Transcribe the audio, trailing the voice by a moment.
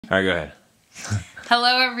All right, go ahead.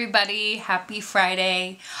 Hello everybody, happy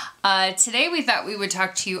Friday. Today we thought we would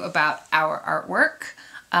talk to you about our artwork.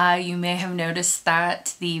 You may have noticed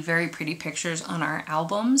that the very pretty pictures on our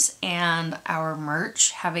albums and our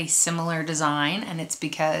merch have a similar design, and it's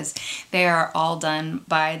because they are all done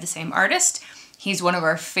by the same artist. He's one of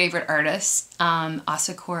our favorite artists,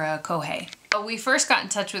 Asakura Kouhei. We first got in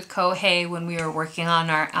touch with Kouhei when we were working on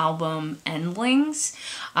our album Endlings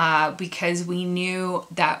because we knew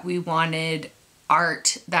that we wanted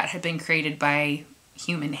art that had been created by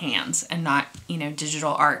human hands and not,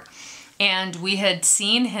 digital art. And we had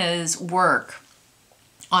seen his work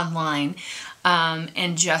online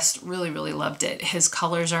and just really loved it. His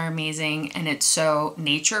colors are amazing and it's so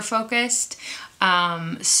nature focused.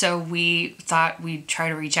 So we thought we'd try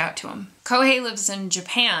to reach out to him. Kouhei lives in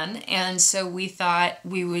Japan, and so we thought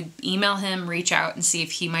we would email him, reach out, and see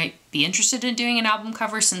if he might be interested in doing an album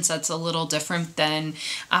cover, since that's a little different than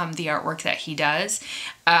the artwork that he does.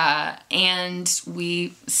 And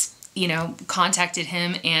we, contacted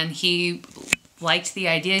him, and he liked the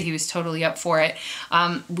idea. He was totally up for it.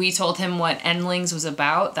 We told him what Endlings was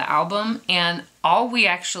about, the album, and all we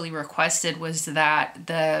actually requested was that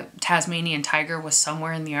the Tasmanian tiger was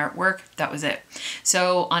somewhere in the artwork. That was it.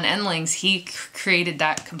 So on Endlings, he created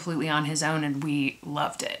that completely on his own, and we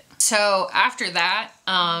loved it. So after that,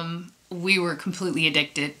 we were completely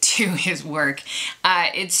addicted to his work.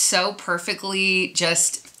 It so perfectly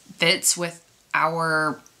just fits with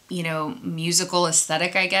our musical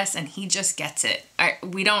aesthetic, I guess, and he just gets it.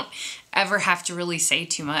 We don't ever have to really say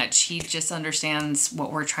too much. He just understands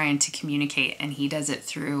what we're trying to communicate, and he does it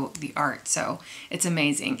through the art, so it's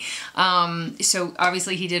amazing. So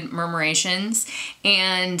obviously he did Murmurations,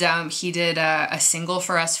 and he did a single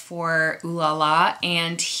for us for Ooh La La,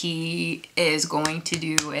 and he is going to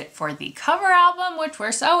do it for the cover album, which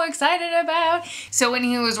we're so excited about. So when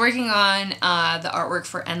he was working on the artwork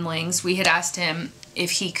for Endlings, we had asked him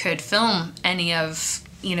if he could film any of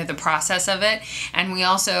the process of it, and we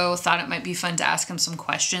also thought it might be fun to ask him some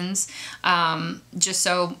questions, just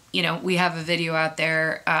so we have a video out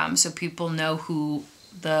there, so people know who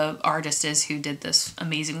the artist is who did this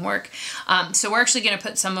amazing work. So we're actually going to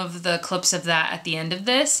put some of the clips of that at the end of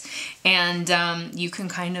this, and you can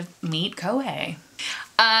kind of meet Kouhei.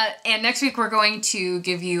 And next week we're going to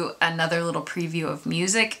give you another little preview of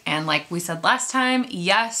music, and like we said last time,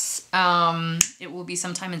 yes, it will be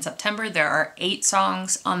sometime in September. There are 8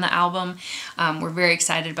 songs on the album. We're very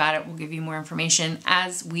excited about it. We'll give you more information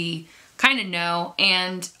as we kind of know.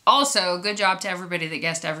 And also, good job to everybody that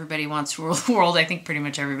guessed Everybody Wants to Rule the World. I think pretty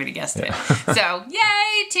much everybody guessed it. So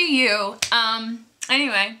yay to you.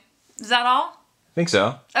 Anyway, is that all? I think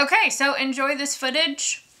so. Okay, so enjoy this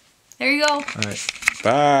footage. There you go. All right.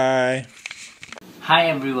 Bye. Hi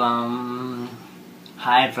everyone.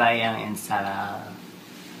 Hi Brian and Sarah.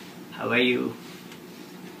 How are you?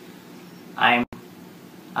 I'm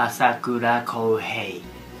Asakura Kouhei.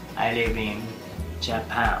 I live in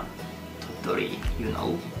Japan, Tottori,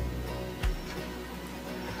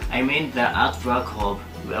 I made the artwork of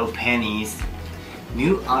Will Penny's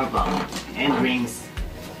new album, Endlings.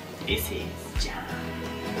 This is Jan.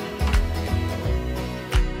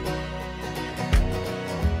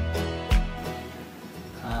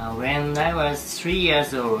 When I was 3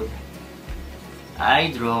 years old,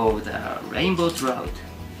 I drew the rainbow trout.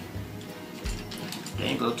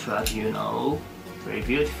 Rainbow trout, very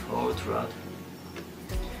beautiful trout,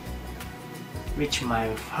 which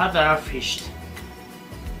my father fished.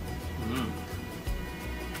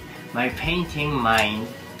 My painting mind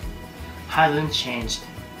hasn't changed,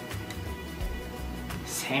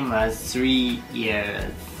 same as 3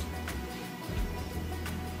 years.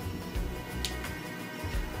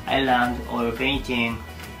 I learned oil painting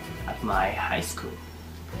at my high school.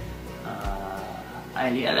 I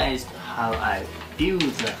realized how I view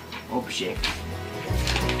the object.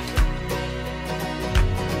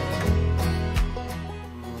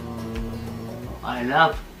 I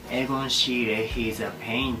love Egon Schiele. He's a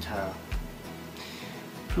painter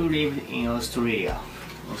who lived in Australia,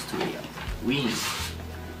 Wien.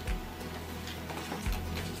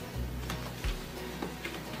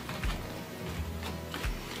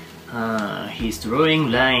 His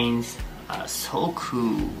drawing lines are so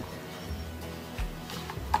cool.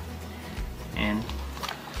 And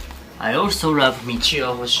I also love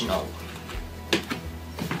Michio Hoshino.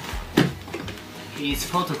 He's a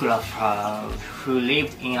photographer who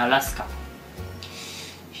lived in Alaska.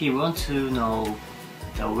 He wants to know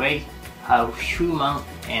the way how human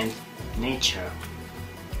and nature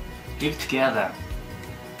live together.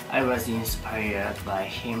 I was inspired by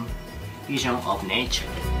his vision of nature.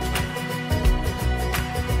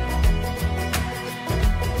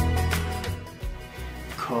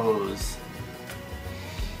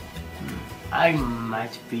 I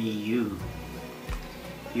might be you.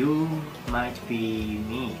 You might be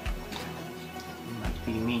me. You might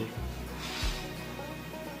be me.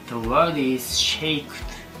 The world is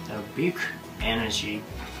shaped the big energy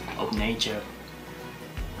of nature.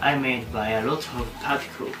 I made by a lot of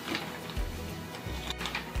particles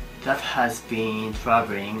that has been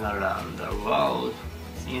traveling around the world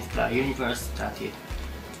since the universe started.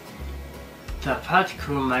 The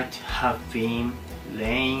particle might have been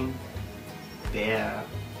rain, bear,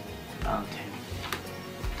 mountain.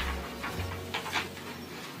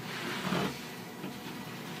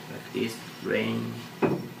 Like this, rain,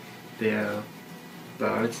 bear,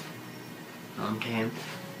 birds, mountain,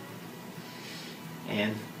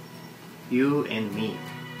 and you and me.